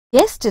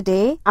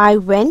Yesterday, I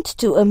went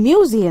to a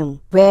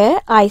museum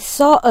where I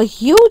saw a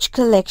huge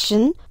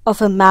collection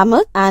of a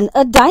mammoth and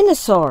a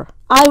dinosaur.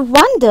 I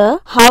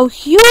wonder how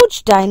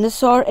huge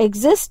dinosaur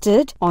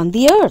existed on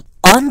the earth.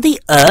 On the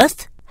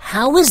earth?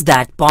 How is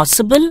that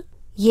possible?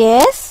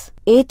 Yes,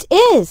 it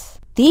is.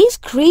 These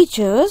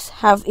creatures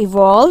have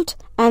evolved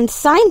and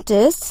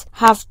scientists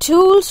have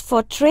tools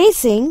for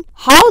tracing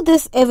how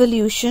this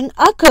evolution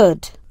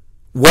occurred.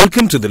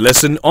 Welcome to the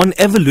lesson on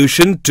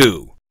evolution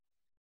 2.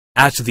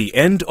 At the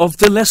end of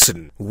the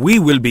lesson, we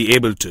will be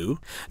able to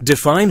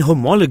define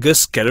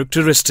homologous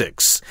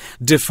characteristics,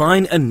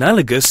 define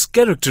analogous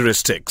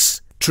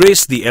characteristics,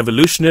 trace the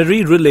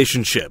evolutionary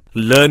relationship,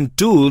 learn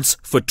tools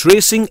for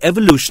tracing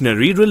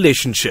evolutionary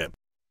relationship.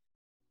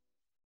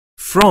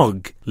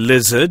 Frog,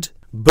 lizard,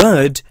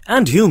 bird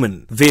and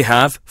human, they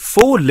have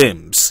 4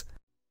 limbs.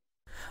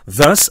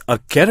 Thus, a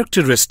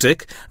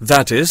characteristic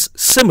that is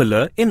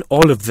similar in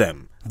all of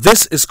them.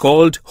 This is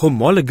called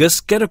homologous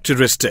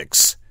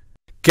characteristics.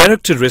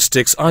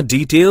 Characteristics are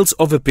details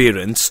of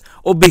appearance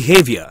or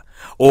behavior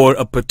or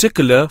a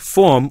particular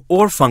form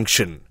or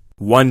function.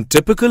 One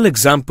typical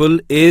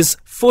example is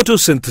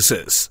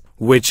photosynthesis,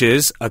 which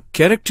is a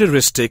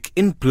characteristic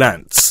in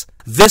plants.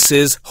 This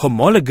is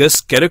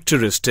homologous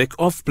characteristic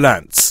of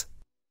plants.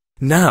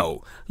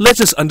 Now,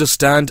 let us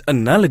understand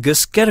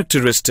analogous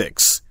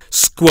characteristics.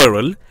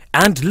 Squirrel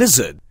and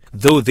lizard,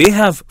 though they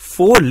have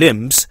 4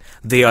 limbs,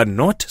 they are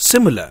not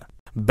similar.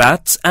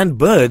 Bats and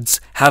birds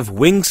have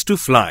wings to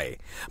fly,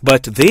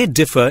 but they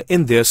differ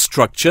in their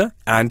structure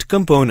and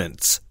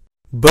components.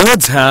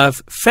 Birds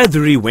have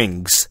feathery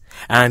wings,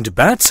 and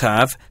bats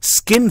have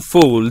skin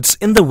folds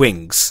in the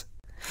wings.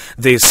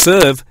 They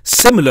serve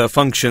similar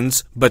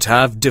functions but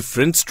have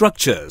different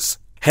structures.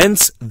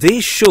 Hence, they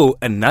show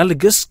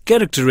analogous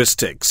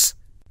characteristics.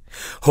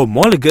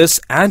 Homologous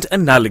and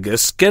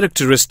analogous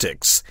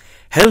characteristics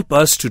help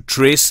us to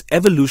trace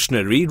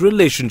evolutionary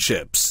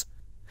relationships.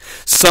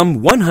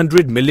 Some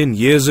 100 million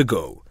years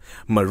ago,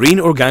 marine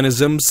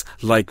organisms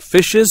like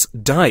fishes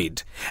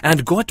died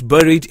and got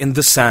buried in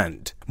the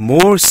sand.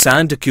 More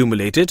sand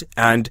accumulated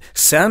and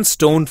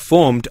sandstone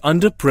formed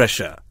under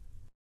pressure.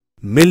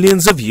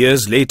 Millions of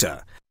years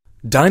later,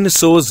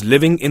 dinosaurs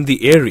living in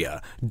the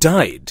area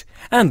died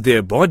and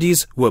their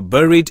bodies were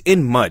buried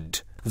in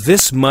mud.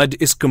 This mud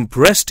is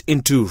compressed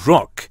into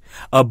rock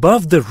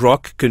above the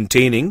rock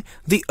containing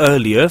the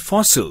earlier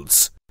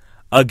fossils.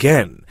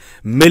 Again,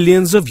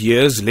 millions of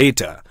years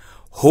later,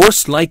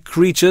 horse-like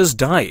creatures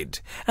died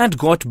and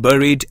got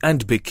buried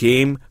and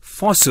became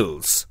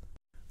fossils.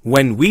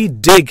 When we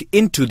dig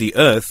into the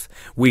earth,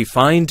 we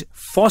find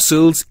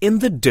fossils in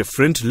the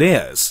different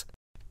layers.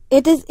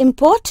 It is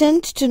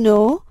important to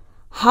know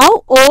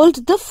how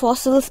old the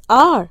fossils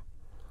are.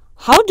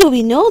 How do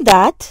we know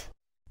that?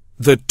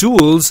 The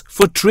tools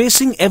for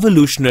tracing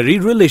evolutionary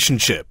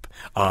relationship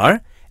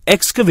are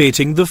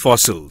excavating the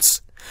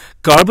fossils,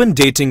 carbon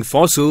dating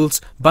fossils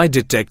by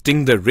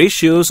detecting the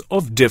ratios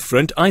of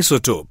different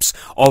isotopes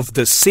of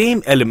the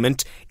same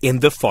element in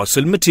the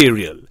fossil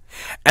material,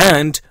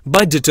 and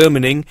by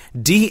determining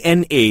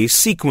DNA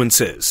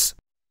sequences.